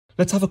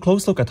Let's have a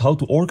close look at how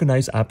to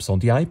organize apps on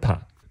the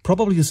iPad.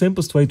 Probably the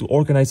simplest way to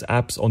organize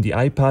apps on the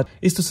iPad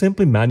is to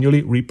simply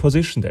manually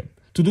reposition them.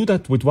 To do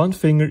that with one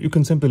finger, you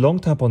can simply long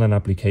tap on an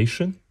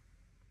application,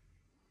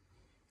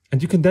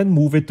 and you can then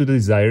move it to the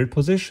desired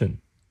position.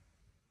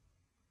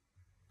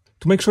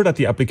 To make sure that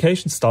the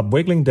application stops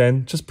wiggling,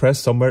 then just press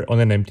somewhere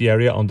on an empty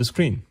area on the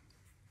screen.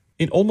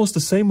 In almost the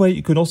same way,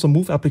 you can also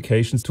move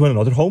applications to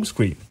another home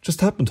screen.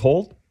 Just tap and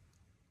hold,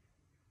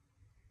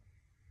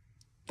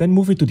 then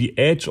move it to the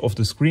edge of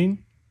the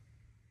screen.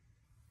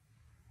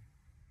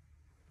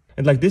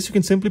 And like this, you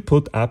can simply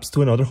put apps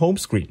to another home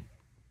screen.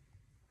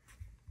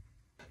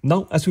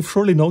 Now, as you've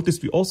surely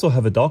noticed, we also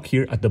have a dock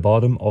here at the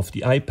bottom of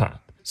the iPad.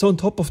 So on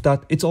top of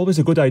that, it's always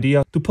a good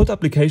idea to put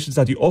applications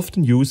that you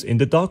often use in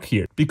the dock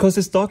here, because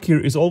this dock here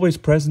is always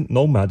present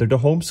no matter the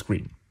home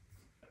screen.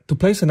 To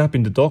place an app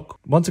in the dock,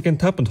 once again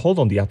tap and hold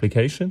on the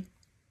application,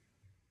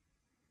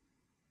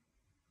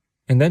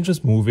 and then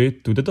just move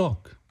it to the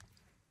dock.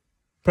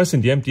 Press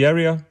in the empty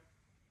area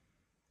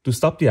to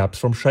stop the apps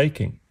from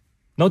shaking.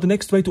 Now the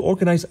next way to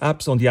organize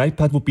apps on the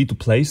iPad would be to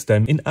place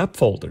them in app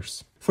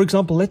folders. For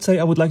example, let's say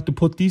I would like to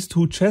put these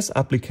two chess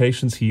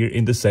applications here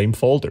in the same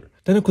folder.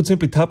 Then I could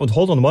simply tap and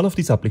hold on one of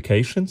these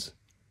applications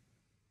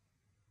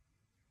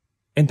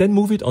and then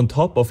move it on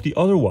top of the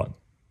other one.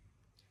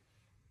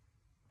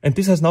 And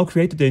this has now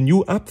created a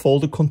new app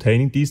folder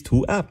containing these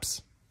two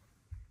apps.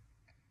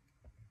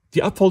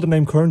 The app folder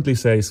name currently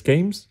says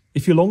Games.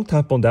 If you long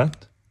tap on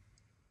that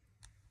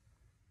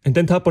and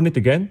then tap on it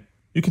again,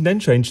 you can then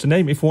change the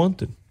name if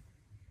wanted.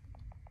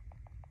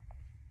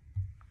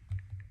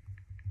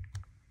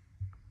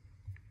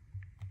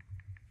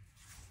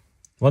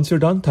 Once you're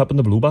done, tap on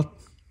the blue button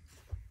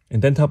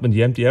and then tap on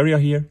the empty area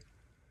here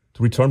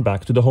to return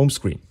back to the home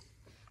screen.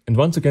 And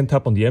once again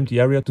tap on the empty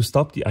area to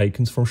stop the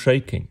icons from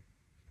shaking.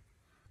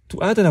 To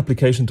add an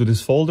application to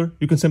this folder,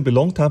 you can simply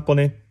long tap on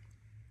it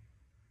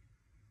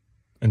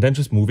and then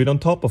just move it on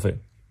top of it.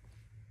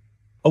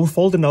 Our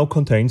folder now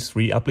contains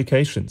 3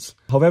 applications.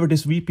 However,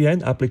 this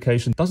VPN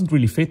application doesn't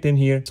really fit in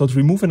here, so to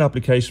remove an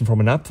application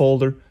from an app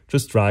folder,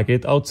 just drag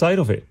it outside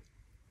of it.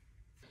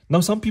 Now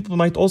some people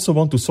might also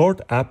want to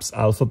sort apps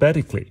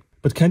alphabetically,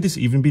 but can this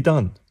even be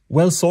done?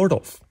 Well, sort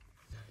of.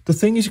 The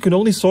thing is, you can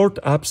only sort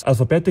apps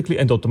alphabetically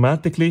and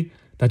automatically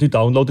that you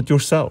downloaded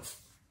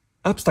yourself.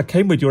 Apps that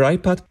came with your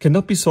iPad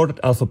cannot be sorted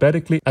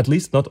alphabetically, at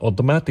least not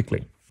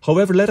automatically.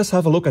 However, let us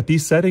have a look at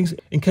these settings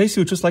in case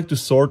you would just like to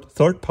sort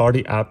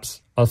third-party apps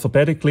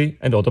alphabetically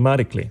and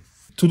automatically.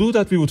 To do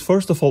that, we would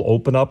first of all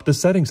open up the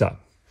Settings app.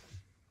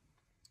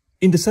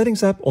 In the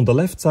Settings app on the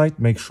left side,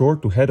 make sure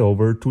to head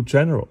over to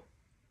General.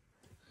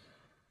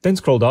 Then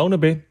scroll down a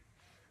bit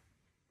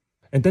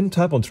and then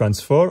tap on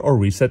Transfer or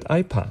Reset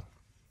iPad.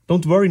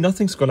 Don't worry,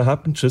 nothing's gonna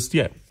happen just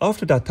yet.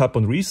 After that, tap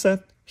on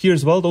Reset. Here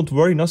as well, don't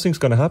worry, nothing's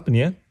gonna happen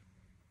yet.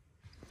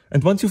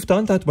 And once you've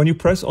done that, when you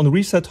press on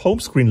Reset Home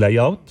Screen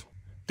Layout,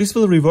 this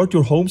will revert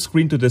your home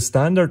screen to the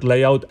standard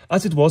layout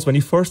as it was when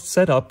you first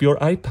set up your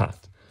iPad.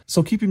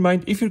 So keep in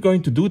mind, if you're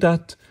going to do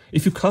that,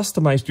 if you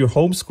customized your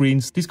home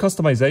screens, these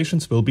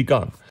customizations will be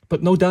gone.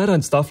 But no data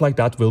and stuff like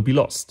that will be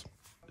lost.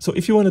 So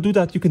if you want to do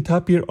that, you can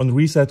tap here on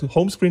Reset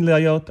Home Screen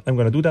Layout. I'm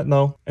going to do that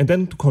now. And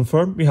then to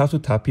confirm, we have to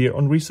tap here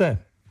on Reset.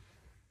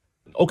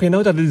 Okay,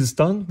 now that it is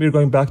done, we're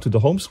going back to the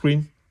home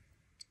screen.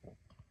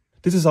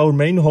 This is our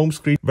main home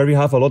screen where we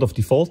have a lot of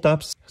default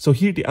apps. So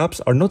here the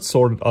apps are not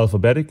sorted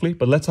alphabetically,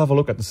 but let's have a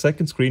look at the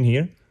second screen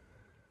here.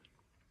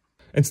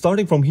 And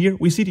starting from here,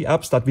 we see the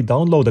apps that we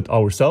downloaded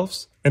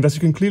ourselves. And as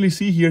you can clearly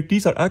see here,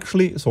 these are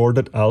actually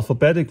sorted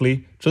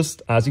alphabetically,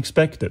 just as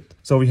expected.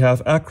 So we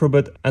have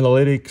Acrobat,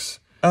 Analytics,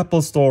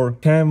 Apple Store,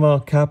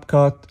 Canva,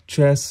 CapCut,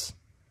 Chess,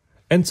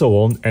 and so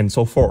on and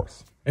so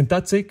forth. And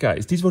that's it,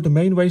 guys. These were the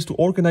main ways to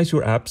organize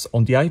your apps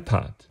on the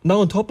iPad.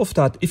 Now on top of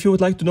that, if you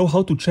would like to know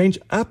how to change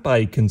app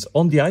icons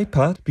on the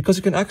iPad, because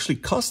you can actually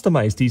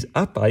customize these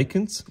app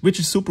icons, which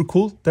is super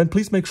cool, then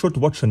please make sure to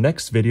watch the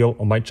next video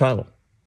on my channel.